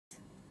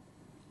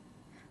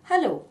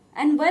Hello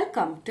and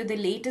welcome to the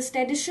latest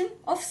edition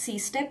of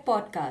CSTEP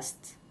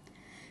podcasts.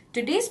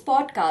 Today's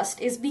podcast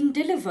is being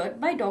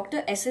delivered by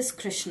Dr. S.S.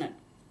 Krishnan.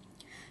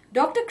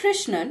 Dr.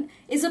 Krishnan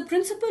is a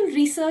principal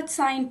research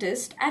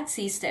scientist at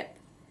CSTEP.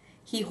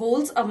 He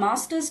holds a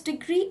master's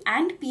degree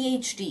and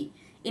PhD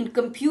in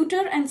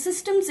computer and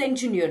systems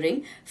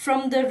engineering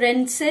from the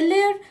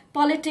Rensselaer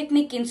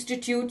Polytechnic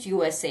Institute,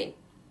 USA.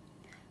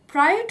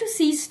 Prior to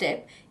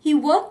CSTEP, he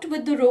worked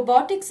with the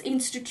Robotics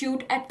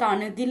Institute at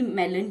Carnegie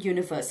Mellon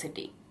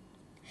University.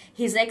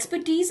 His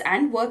expertise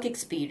and work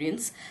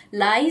experience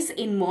lies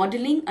in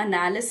modeling,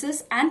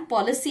 analysis, and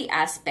policy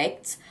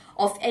aspects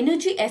of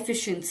energy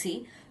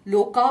efficiency,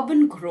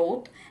 low-carbon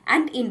growth,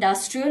 and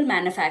industrial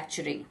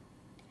manufacturing.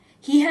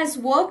 He has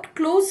worked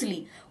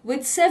closely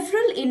with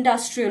several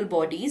industrial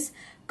bodies,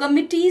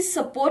 committees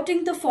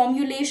supporting the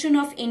formulation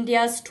of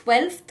India's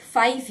 12th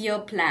five-year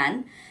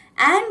plan,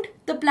 and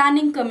the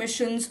Planning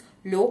Commission's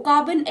Low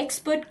Carbon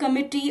Expert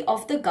Committee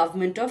of the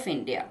Government of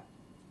India.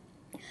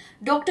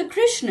 Dr.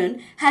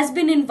 Krishnan has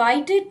been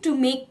invited to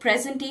make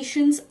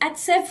presentations at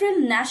several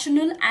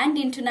national and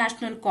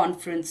international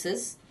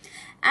conferences,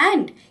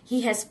 and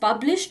he has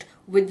published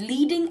with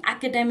leading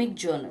academic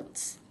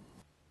journals.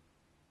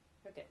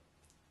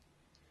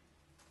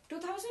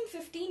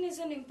 2015 is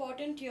an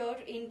important year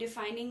in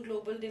defining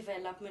global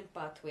development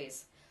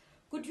pathways.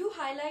 Could you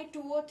highlight 2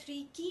 or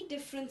 3 key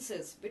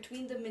differences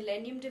between the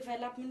Millennium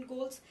Development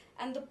Goals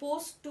and the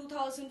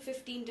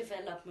post-2015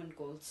 development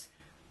goals?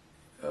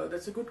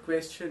 That's a good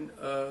question.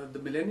 The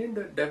Millennium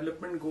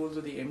Development Goals,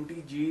 or the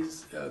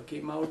MDGs,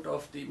 came out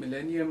of the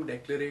Millennium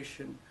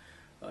Declaration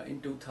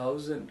in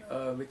 2000,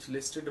 which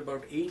listed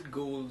about 8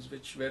 goals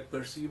which were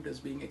perceived as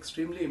being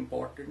extremely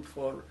important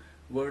for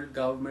world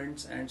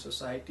governments and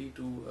society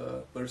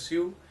to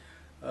pursue.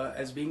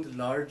 As being the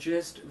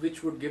largest,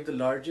 which would give the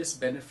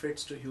largest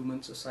benefits to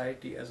human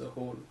society as a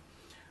whole.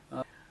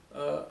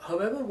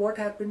 However, what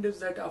happened is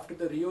that after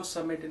the Rio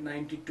summit in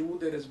 '92,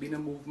 there has been a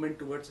movement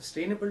towards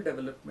sustainable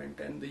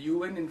development, and the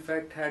UN in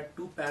fact had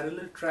 2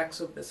 parallel tracks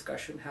of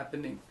discussion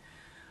happening.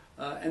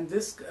 And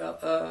this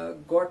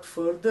got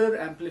further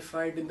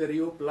amplified in the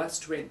Rio Plus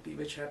 20,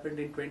 which happened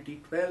in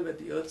 2012 at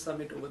the Earth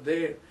Summit over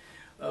there.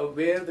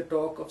 Where the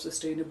talk of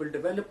sustainable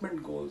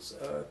development goals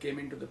came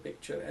into the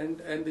picture,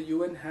 and the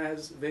UN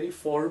has very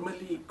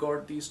formally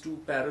got these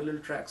 2 parallel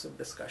tracks of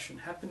discussion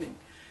happening.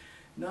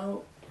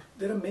 Now,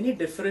 there are many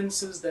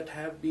differences that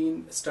have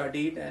been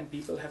studied, and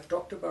people have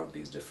talked about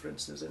these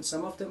differences, and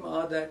some of them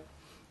are that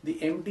the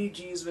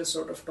MDGs were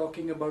sort of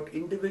talking about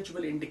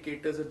individual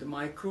indicators at the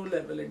micro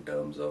level in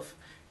terms of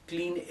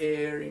clean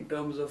air, in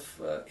terms of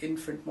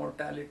infant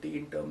mortality,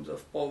 in terms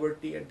of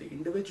poverty at the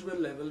individual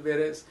level,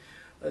 whereas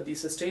the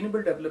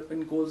Sustainable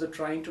Development Goals are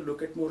trying to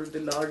look at more of the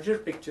larger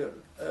picture,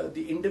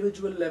 the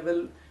individual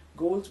level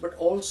goals, but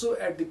also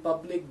at the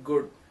public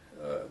good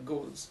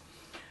goals.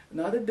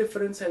 Another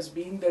difference has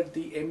been that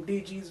the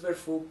MDGs were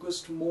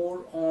focused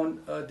more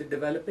on the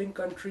developing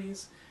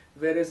countries,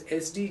 whereas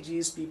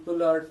SDGs,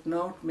 people are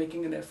now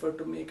making an effort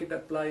to make it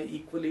apply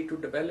equally to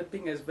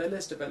developing as well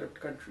as developed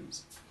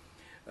countries.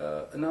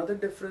 Another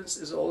difference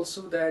is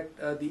also that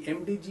the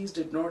MDGs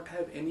did not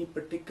have any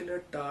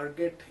particular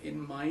target in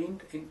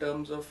mind in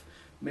terms of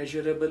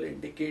measurable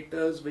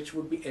indicators which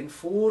would be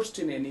enforced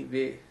in any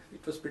way.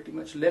 It was pretty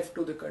much left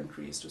to the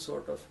countries to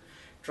sort of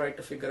try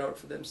to figure out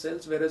for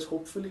themselves, whereas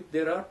hopefully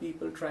there are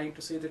people trying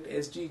to say that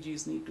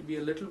SDGs need to be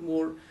a little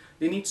more,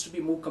 there needs to be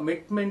more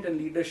commitment and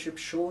leadership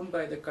shown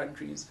by the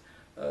countries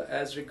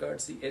as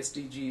regards the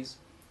SDGs.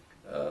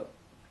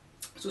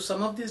 So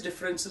some of these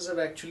differences have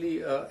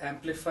actually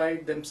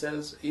amplified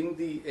themselves in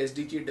the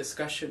SDG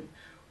discussion.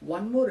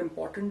 One more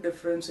important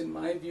difference in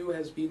my view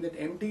has been that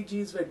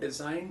MDGs were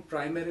designed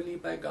primarily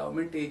by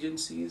government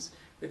agencies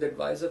with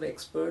advice of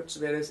experts,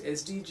 whereas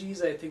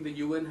SDGs, I think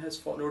the UN has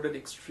followed an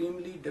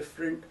extremely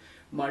different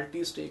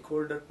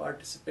multi-stakeholder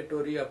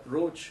participatory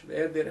approach,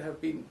 where there have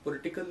been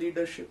political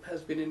leadership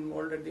has been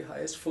involved at the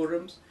highest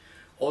forums.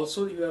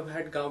 Also, you have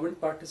had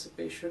government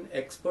participation,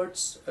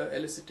 experts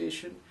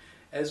elicitation,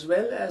 as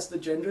well as the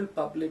general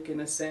public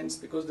in a sense,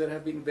 because there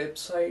have been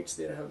websites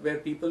where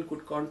people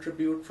could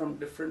contribute from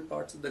different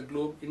parts of the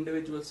globe.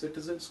 Individual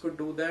citizens could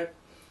do that,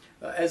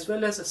 as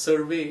well as a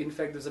survey. In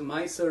fact, there's a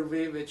My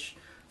Survey which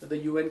the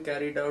UN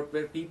carried out,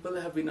 where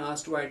people have been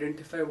asked to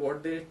identify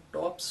what their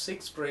top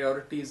 6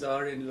 priorities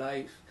are in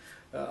life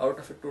out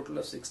of a total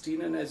of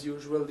 16, and as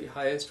usual the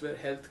highest were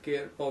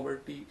healthcare,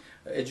 poverty,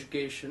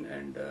 education,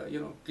 and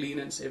clean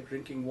and safe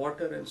drinking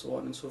water, and so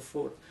on and so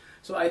forth.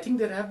 So I think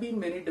there have been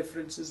many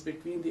differences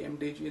between the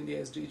MDG and the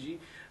SDG,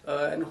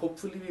 and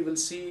hopefully we will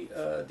see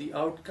the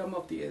outcome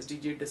of the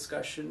SDG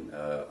discussion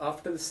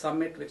after the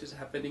summit, which is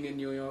happening in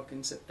New York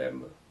in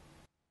September.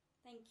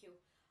 Thank you.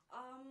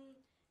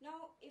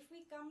 Now, if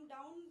we come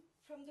down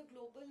from the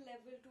global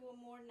level to a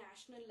more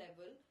national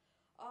level,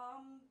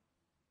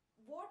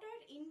 what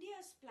are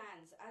India's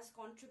plans as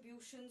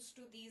contributions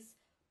to these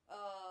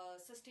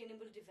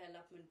sustainable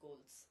development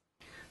goals?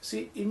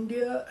 See,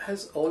 India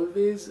has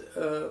always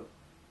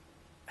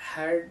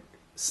had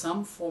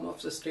some form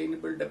of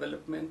sustainable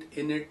development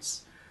in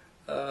its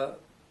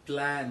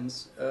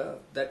plans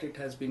that it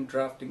has been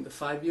drafting, the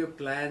 5-year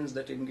plans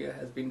that India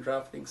has been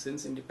drafting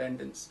since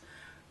independence.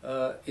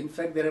 In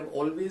fact, there have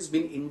always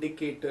been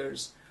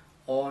indicators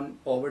on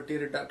poverty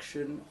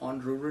reduction,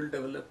 on rural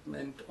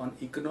development, on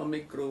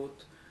economic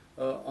growth,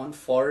 on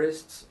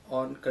forests,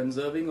 on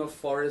conserving of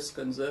forests,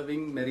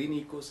 conserving marine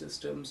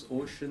ecosystems,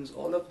 oceans,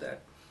 all of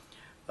that.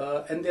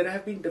 And there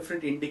have been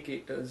different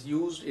indicators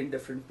used in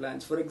different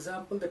plans. For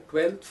example, the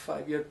 12th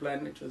 5-year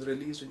plan, which was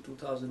released in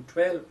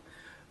 2012,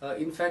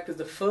 in fact is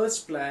the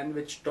first plan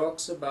which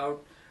talks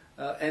about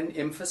and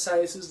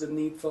emphasizes the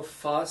need for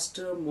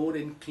faster, more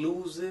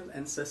inclusive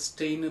and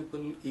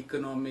sustainable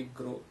economic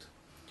growth.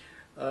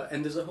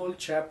 And there's a whole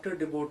chapter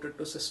devoted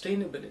to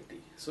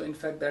sustainability. So in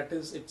fact that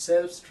is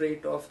itself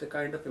straight off the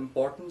kind of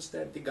importance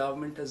that the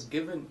government has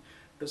given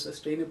to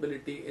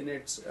sustainability in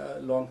its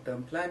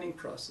long-term planning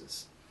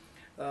process.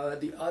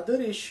 The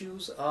other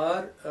issues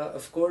are,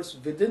 of course,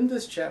 within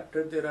this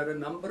chapter there are a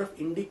number of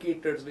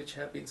indicators which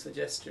have been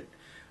suggested.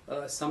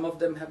 Some of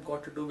them have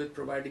got to do with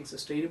providing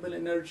sustainable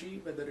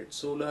energy, whether it's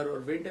solar or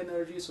wind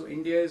energy, so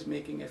India is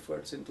making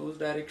efforts in those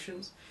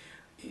directions.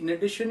 In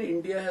addition,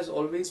 India has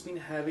always been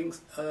having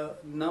a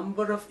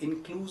number of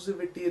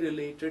inclusivity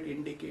related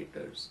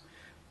indicators.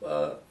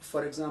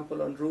 For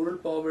example, on rural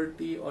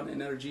poverty, on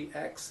energy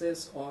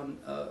access, on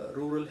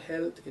rural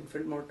health,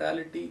 infant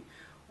mortality,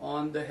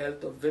 on the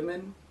health of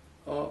women,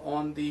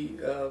 on the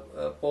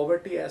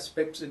poverty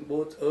aspects in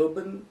both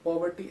urban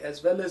poverty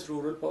as well as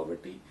rural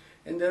poverty.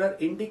 And there are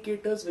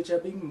indicators which are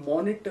being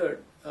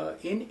monitored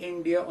in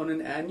India on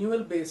an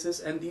annual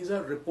basis, and these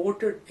are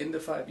reported in the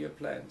 5-year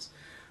plans.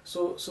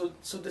 So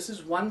this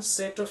is one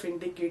set of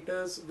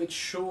indicators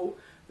which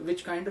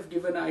kind of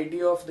give an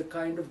idea of the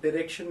kind of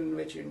direction in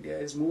which India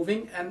is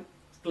moving and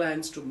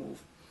plans to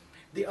move.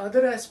 The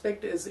other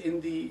aspect is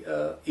in the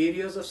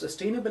areas of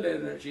sustainable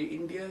energy.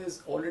 India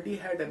has already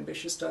had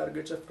ambitious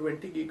targets of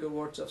 20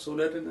 gigawatts of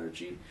solar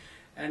energy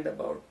and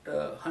about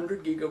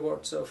 100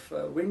 gigawatts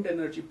of wind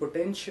energy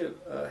potential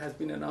has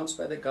been announced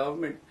by the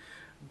government.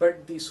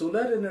 But the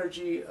solar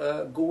energy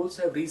goals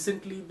have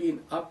recently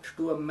been upped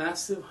to a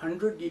massive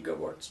 100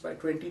 gigawatts by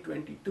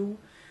 2022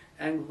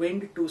 and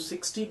wind to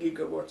 60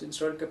 gigawatts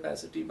installed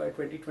capacity by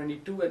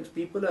 2022, and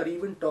people are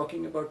even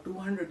talking about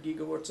 200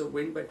 gigawatts of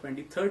wind by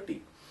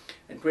 2030.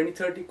 And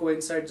 2030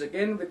 coincides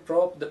again with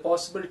the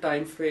possible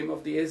time frame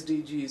of the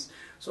SDGs.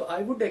 So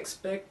I would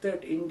expect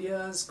that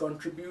India's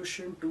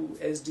contribution to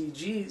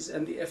SDGs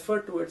and the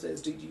effort towards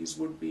SDGs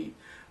would be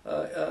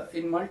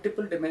in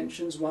multiple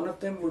dimensions. One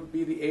of them would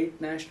be the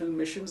 8 national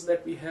missions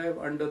that we have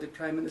under the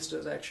Prime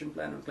Minister's Action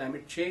Plan on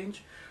Climate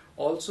Change.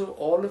 Also,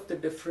 all of the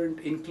different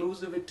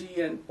inclusivity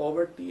and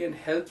poverty and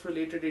health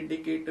related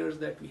indicators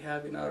that we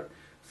have in our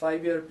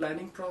 5-year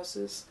planning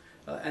process.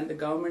 And the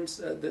governments,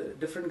 the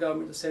different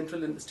governments, the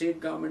central and the state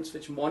governments,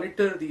 which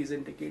monitor these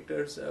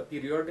indicators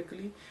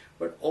periodically,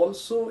 but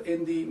also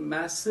in the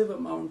massive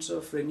amounts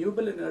of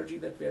renewable energy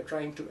that we are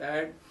trying to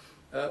add,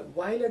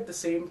 while at the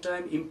same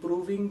time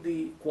improving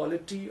the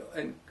quality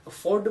and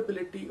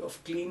affordability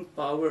of clean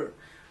power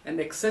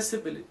and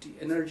accessibility,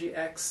 energy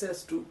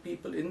access to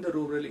people in the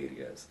rural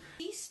areas.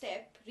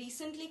 CSTEP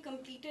recently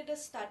completed a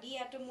study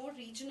at a more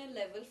regional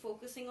level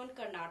focusing on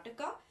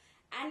Karnataka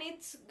and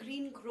its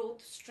green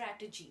growth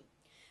strategy.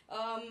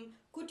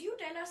 Could you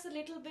tell us a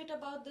little bit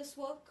about this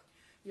work?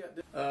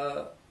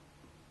 Yeah,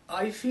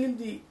 I feel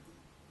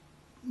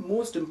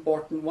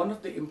one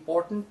of the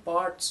important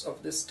parts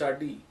of this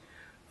study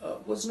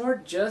was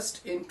not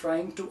just in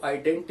trying to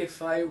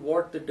identify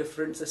what the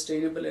different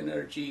sustainable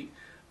energy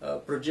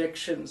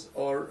projections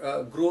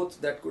or growth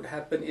that could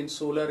happen in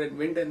solar and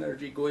wind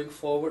energy going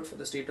forward for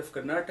the state of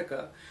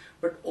Karnataka,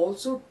 but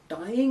also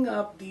tying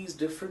up these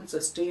different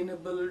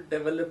sustainable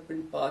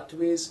development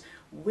pathways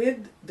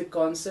with the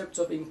concepts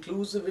of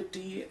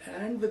inclusivity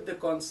and with the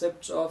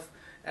concepts of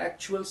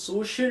actual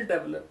social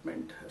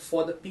development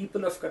for the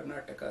people of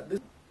Karnataka.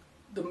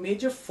 The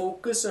major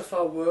focus of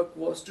our work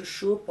was to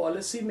show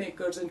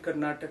policymakers in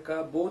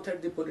Karnataka, both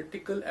at the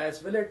political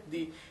as well as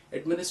the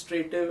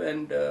administrative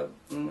and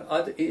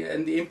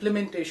the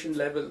implementation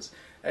levels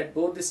at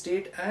both the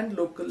state and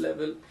local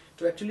level,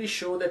 to actually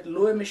show that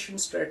low emission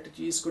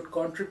strategies could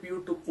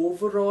contribute to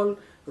overall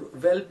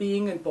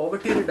well-being and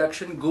poverty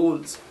reduction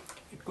goals.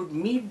 It could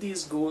meet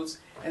these goals,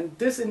 and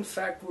this in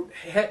fact would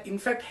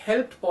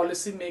help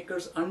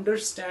policymakers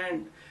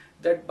understand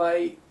that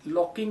by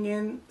locking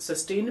in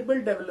sustainable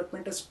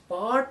development as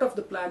part of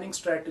the planning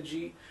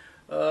strategy,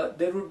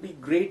 there would be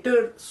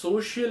greater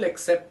social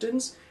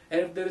acceptance,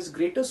 and if there is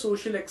greater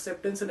social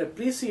acceptance and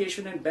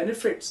appreciation and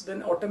benefits,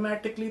 then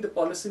automatically the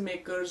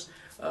policymakers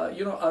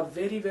are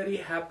very, very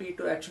happy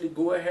to actually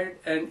go ahead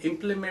and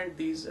implement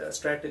these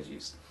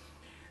strategies.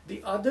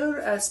 The other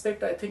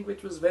aspect I think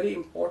which was very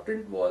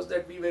important was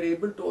that we were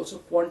able to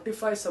also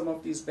quantify some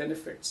of these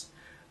benefits.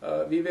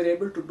 We were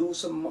able to do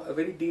some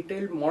very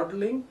detailed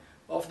modeling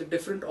of the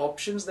different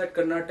options that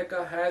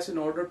Karnataka has in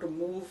order to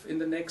move in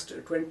the next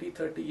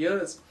 20-30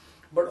 years.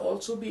 but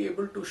also be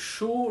able to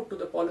show to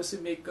the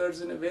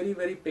policymakers in a very,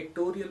 very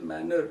pictorial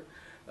manner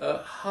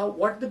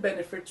what the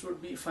benefits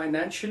would be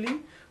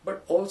financially,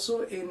 but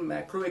also in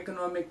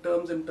macroeconomic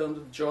terms, in terms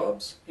of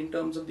jobs, in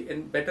terms of the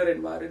better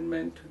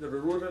environment, the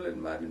rural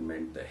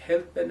environment, the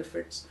health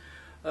benefits,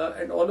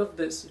 and all of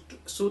this,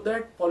 so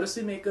that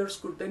policymakers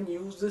could then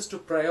use this to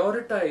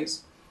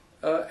prioritize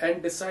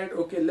and decide,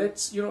 okay,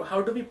 let's,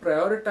 how do we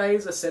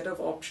prioritize a set of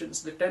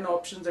options, the 10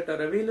 options that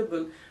are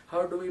available,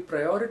 how do we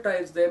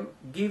prioritize them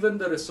given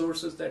the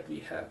resources that we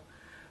have.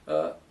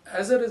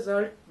 As a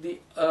result,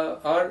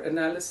 our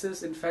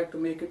analysis, in fact, to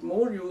make it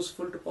more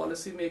useful to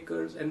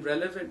policymakers and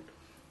relevant,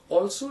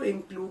 also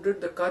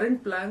included the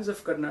current plans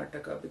of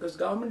Karnataka, because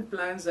government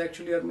plans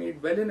actually are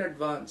made well in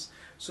advance.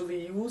 So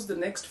we use the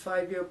next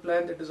 5-year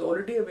plan that is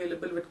already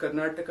available with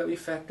Karnataka. We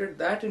factored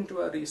that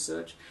into our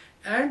research,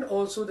 and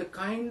also the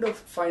kind of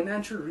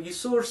financial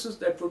resources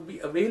that would be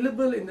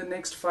available in the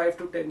next 5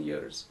 to 10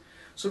 years.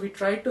 So we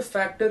tried to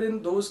factor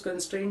in those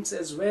constraints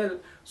as well,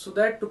 so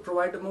that to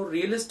provide a more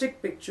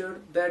realistic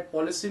picture that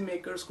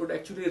policymakers could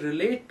actually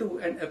relate to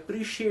and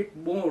appreciate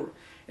more,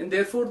 and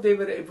therefore they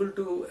were able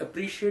to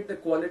appreciate the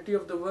quality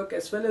of the work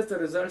as well as the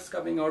results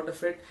coming out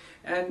of it.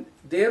 And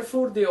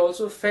therefore they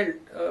also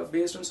felt,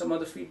 based on some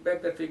of the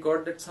feedback that we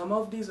got, that some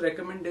of these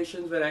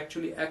recommendations were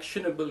actually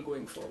actionable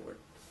going forward.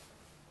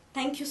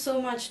 Thank you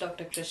so much,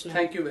 Dr. Krishnan.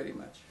 Thank you very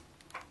much.